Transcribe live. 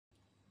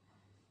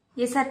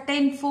A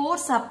certain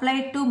force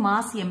applied to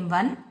mass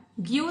m1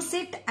 gives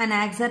it an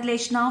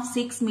acceleration of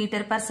 6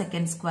 meter per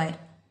second square.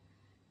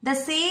 The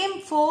same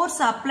force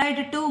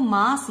applied to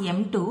mass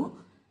m2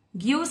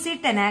 gives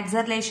it an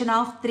acceleration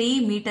of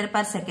 3 meter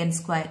per second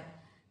square.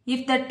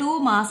 If the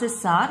two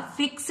masses are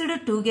fixed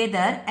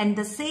together and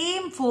the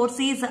same force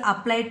is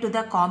applied to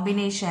the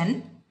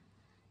combination,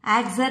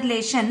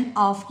 acceleration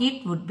of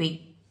it would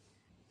be.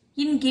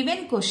 In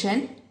given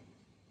question,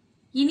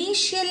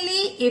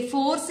 initially a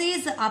force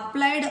is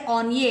applied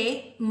on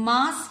a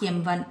mass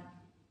m1.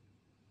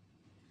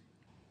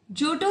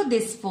 Due to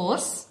this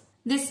force,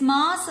 this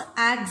mass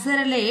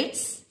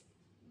accelerates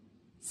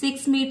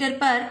 6 meter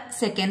per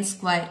second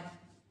square.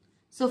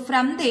 So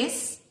from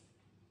this,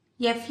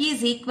 F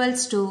is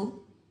equals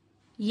to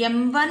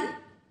m1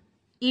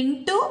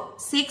 into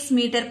 6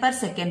 meter per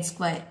second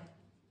square.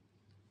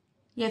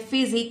 F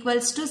is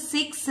equals to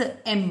 6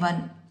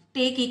 m1.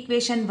 Take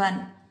equation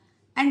 1.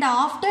 And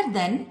after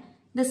then,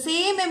 the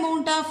same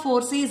amount of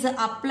force is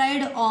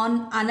applied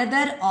on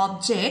another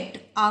object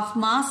of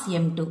mass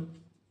m2.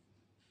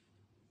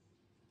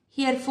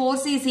 Here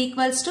force is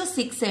equals to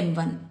 6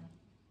 m1.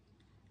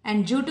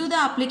 And due to the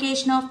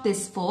application of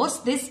this force,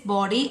 this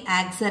body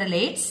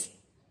accelerates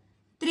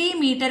 3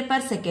 meter per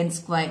second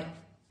square.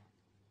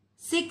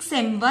 6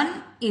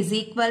 m1 is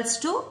equals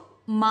to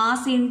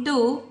mass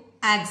into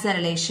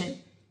acceleration.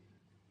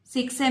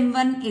 6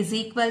 m1 is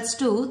equals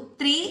to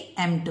 3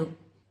 m2.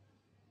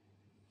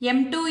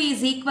 m2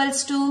 is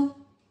equals to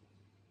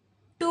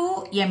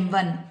 2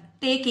 m1.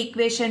 Take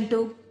equation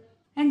 2.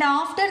 And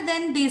after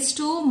then these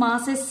two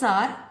masses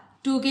are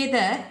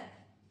together,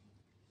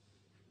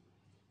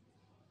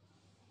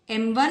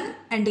 m1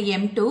 and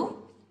m2.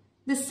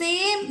 The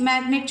same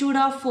magnitude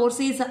of force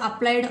is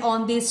applied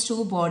on these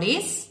two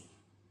bodies.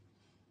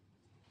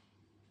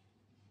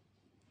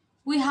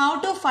 We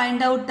have to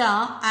find out the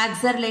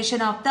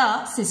acceleration of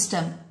the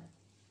system.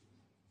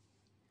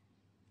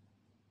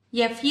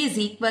 F is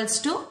equals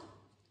to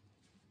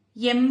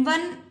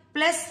m1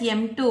 plus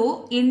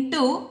m2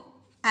 into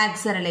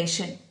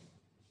acceleration.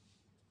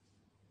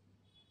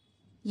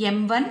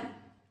 m1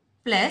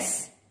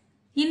 plus,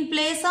 in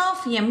place of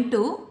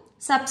m2,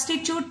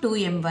 substitute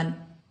 2m1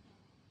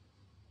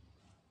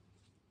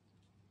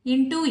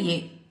 into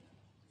A.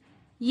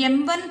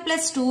 m1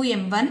 plus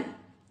 2m1,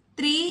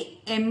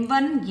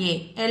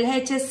 3m1A.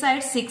 LHS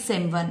side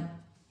 6m1.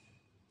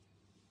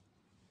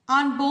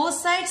 On both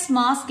sides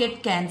mass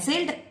get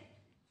cancelled.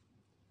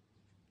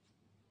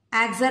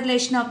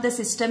 Acceleration of the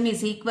system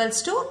is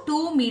equals to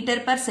 2 meter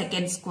per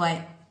second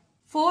square.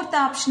 Fourth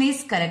option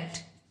is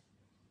correct.